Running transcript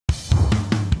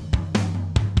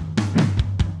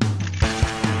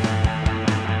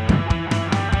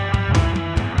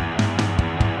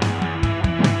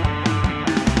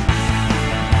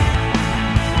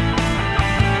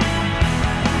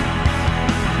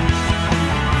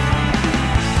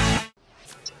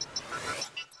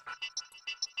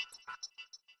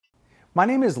My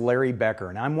name is Larry Becker,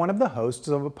 and I'm one of the hosts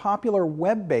of a popular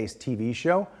web-based TV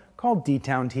show called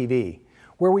D-Town TV,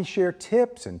 where we share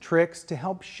tips and tricks to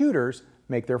help shooters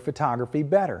make their photography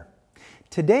better.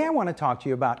 Today I want to talk to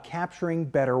you about capturing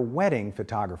better wedding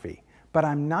photography, but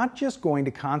I'm not just going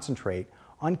to concentrate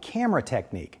on camera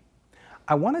technique.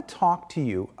 I want to talk to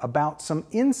you about some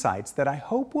insights that I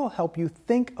hope will help you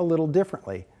think a little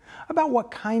differently about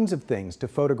what kinds of things to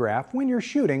photograph when you're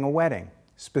shooting a wedding,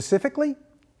 specifically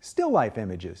still life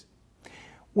images.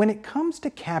 When it comes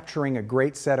to capturing a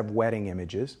great set of wedding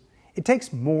images, it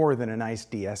takes more than a nice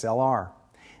DSLR.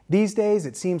 These days,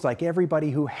 it seems like everybody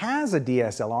who has a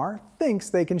DSLR thinks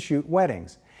they can shoot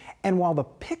weddings. And while the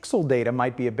pixel data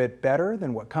might be a bit better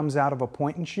than what comes out of a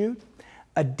point and shoot,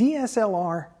 a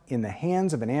DSLR in the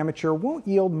hands of an amateur won't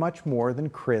yield much more than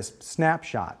crisp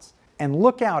snapshots. And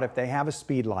look out if they have a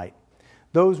speed light.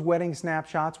 Those wedding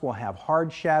snapshots will have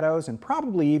hard shadows and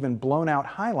probably even blown out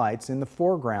highlights in the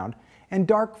foreground and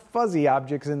dark fuzzy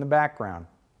objects in the background.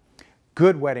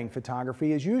 Good wedding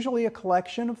photography is usually a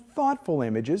collection of thoughtful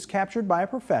images captured by a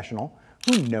professional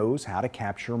who knows how to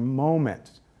capture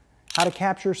moments, how to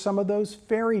capture some of those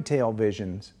fairy tale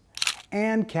visions,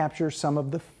 and capture some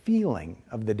of the feeling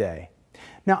of the day.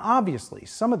 Now obviously,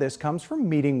 some of this comes from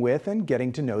meeting with and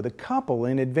getting to know the couple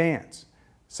in advance.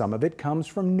 Some of it comes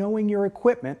from knowing your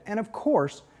equipment and, of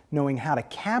course, knowing how to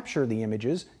capture the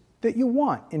images that you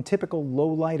want in typical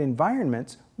low-light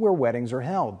environments where weddings are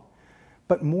held.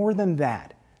 But more than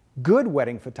that, good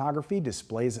wedding photography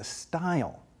displays a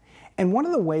style. And one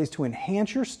of the ways to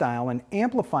enhance your style and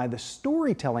amplify the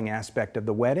storytelling aspect of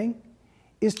the wedding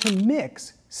is to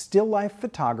mix still life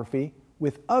photography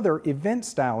with other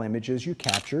event-style images you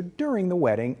captured during the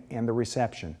wedding and the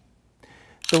reception.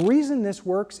 The reason this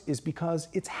works is because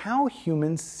it's how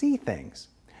humans see things.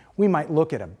 We might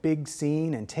look at a big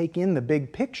scene and take in the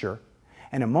big picture,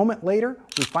 and a moment later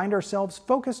we find ourselves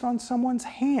focused on someone's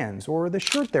hands or the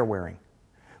shirt they're wearing.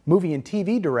 Movie and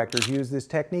TV directors use this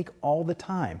technique all the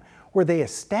time, where they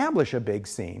establish a big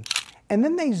scene and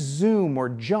then they zoom or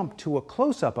jump to a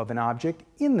close-up of an object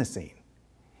in the scene.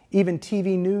 Even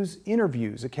TV news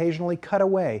interviews occasionally cut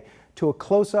away to a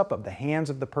close-up of the hands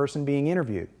of the person being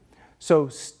interviewed. So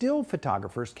still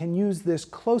photographers can use this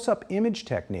close-up image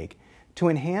technique to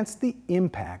enhance the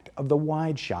impact of the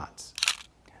wide shots.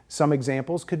 Some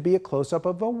examples could be a close-up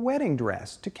of a wedding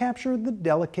dress to capture the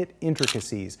delicate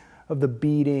intricacies of the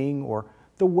beading or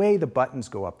the way the buttons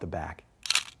go up the back.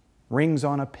 Rings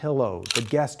on a pillow, the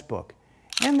guest book,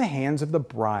 and the hands of the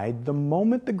bride the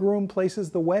moment the groom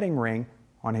places the wedding ring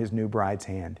on his new bride's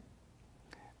hand.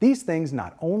 These things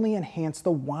not only enhance the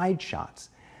wide shots,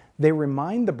 they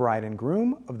remind the bride and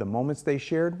groom of the moments they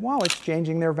shared while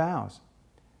exchanging their vows.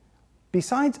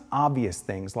 Besides obvious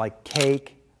things like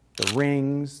cake, the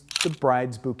rings, the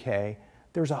bride's bouquet,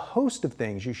 there's a host of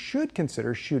things you should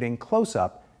consider shooting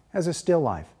close-up as a still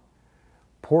life.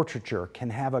 Portraiture can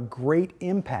have a great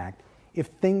impact if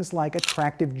things like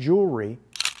attractive jewelry,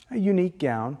 a unique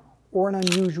gown, or an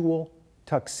unusual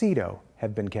tuxedo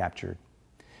have been captured.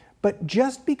 But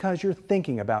just because you're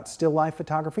thinking about still life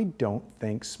photography, don't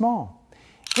think small.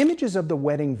 Images of the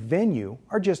wedding venue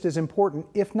are just as important,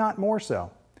 if not more so.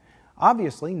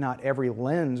 Obviously, not every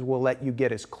lens will let you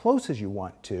get as close as you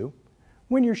want to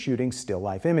when you're shooting still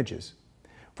life images.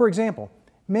 For example,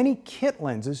 many kit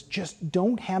lenses just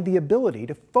don't have the ability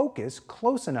to focus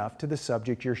close enough to the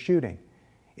subject you're shooting.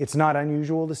 It's not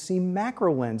unusual to see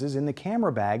macro lenses in the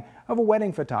camera bag of a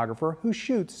wedding photographer who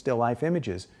shoots still life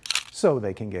images, so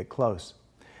they can get close.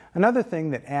 Another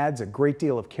thing that adds a great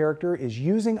deal of character is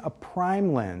using a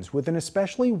prime lens with an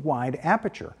especially wide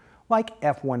aperture, like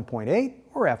f1.8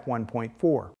 or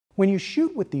f1.4. When you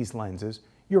shoot with these lenses,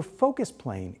 your focus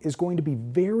plane is going to be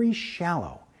very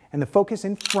shallow, and the focus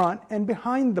in front and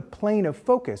behind the plane of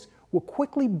focus will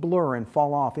quickly blur and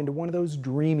fall off into one of those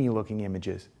dreamy-looking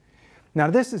images. Now,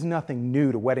 this is nothing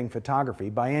new to wedding photography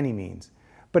by any means,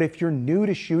 but if you're new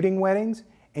to shooting weddings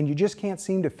and you just can't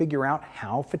seem to figure out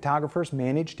how photographers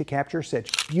manage to capture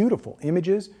such beautiful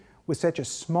images with such a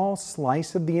small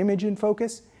slice of the image in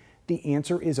focus, the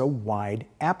answer is a wide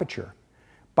aperture.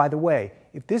 By the way,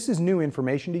 if this is new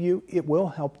information to you, it will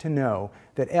help to know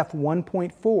that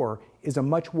f1.4 is a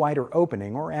much wider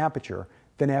opening or aperture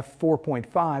than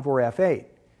f4.5 or f8.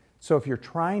 So if you're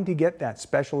trying to get that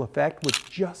special effect with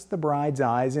just the bride's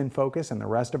eyes in focus and the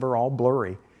rest of her all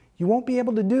blurry, you won't be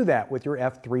able to do that with your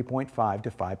f3.5 to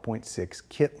 5.6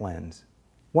 kit lens.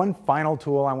 One final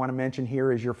tool I want to mention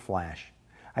here is your flash.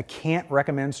 I can't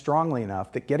recommend strongly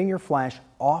enough that getting your flash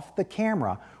off the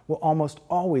camera will almost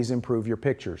always improve your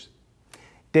pictures.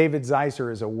 David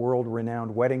Zeisser is a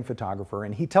world-renowned wedding photographer,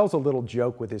 and he tells a little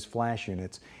joke with his flash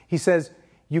units. He says,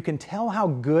 "You can tell how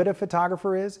good a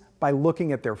photographer is by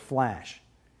looking at their flash.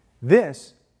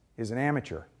 This is an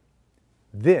amateur.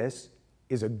 This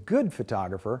is a good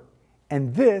photographer,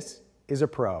 and this is a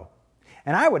pro."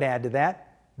 And I would add to that,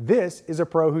 this is a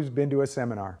pro who's been to a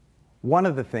seminar. One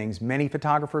of the things many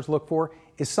photographers look for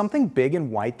is something big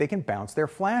and white they can bounce their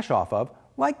flash off of,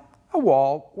 like a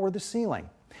wall or the ceiling.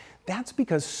 That's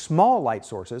because small light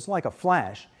sources, like a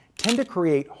flash, tend to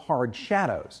create hard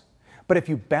shadows. But if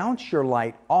you bounce your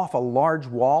light off a large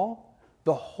wall,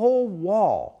 the whole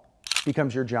wall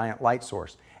becomes your giant light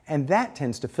source, and that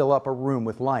tends to fill up a room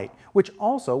with light, which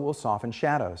also will soften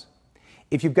shadows.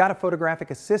 If you've got a photographic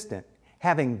assistant,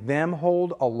 having them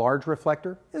hold a large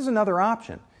reflector is another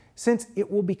option, since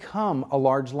it will become a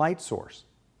large light source.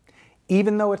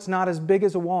 Even though it's not as big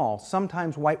as a wall,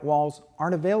 sometimes white walls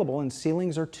aren't available and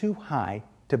ceilings are too high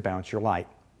to bounce your light.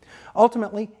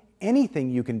 Ultimately, anything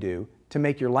you can do to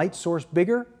make your light source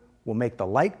bigger will make the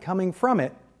light coming from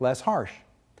it less harsh.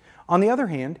 On the other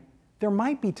hand, there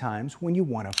might be times when you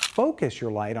want to focus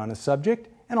your light on a subject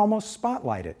and almost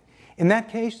spotlight it. In that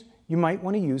case, you might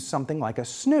want to use something like a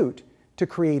snoot to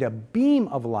create a beam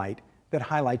of light that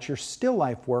highlights your still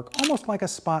life work almost like a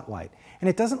spotlight, and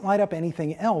it doesn't light up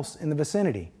anything else in the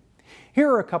vicinity. Here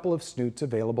are a couple of snoots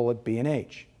available at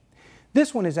B&H.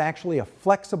 This one is actually a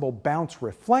flexible bounce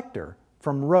reflector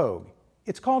from Rogue.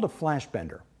 It's called a flash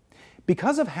bender.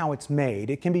 Because of how it's made,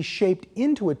 it can be shaped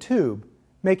into a tube,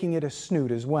 making it a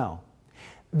snoot as well.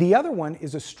 The other one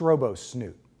is a strobo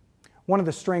snoot. One of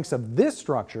the strengths of this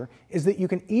structure is that you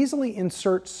can easily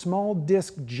insert small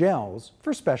disc gels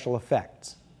for special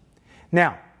effects.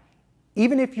 Now,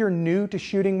 even if you're new to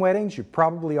shooting weddings, you've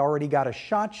probably already got a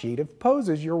shot sheet of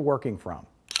poses you're working from.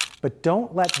 But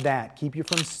don't let that keep you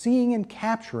from seeing and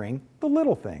capturing the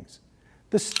little things,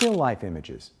 the still life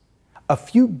images. A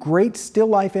few great still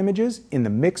life images in the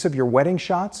mix of your wedding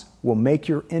shots will make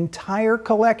your entire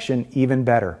collection even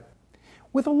better.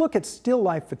 With a look at still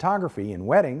life photography in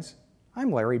weddings,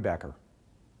 I'm Larry Becker.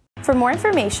 For more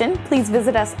information, please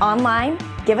visit us online,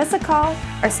 give us a call,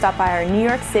 or stop by our New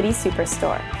York City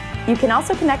Superstore. You can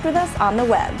also connect with us on the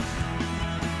web.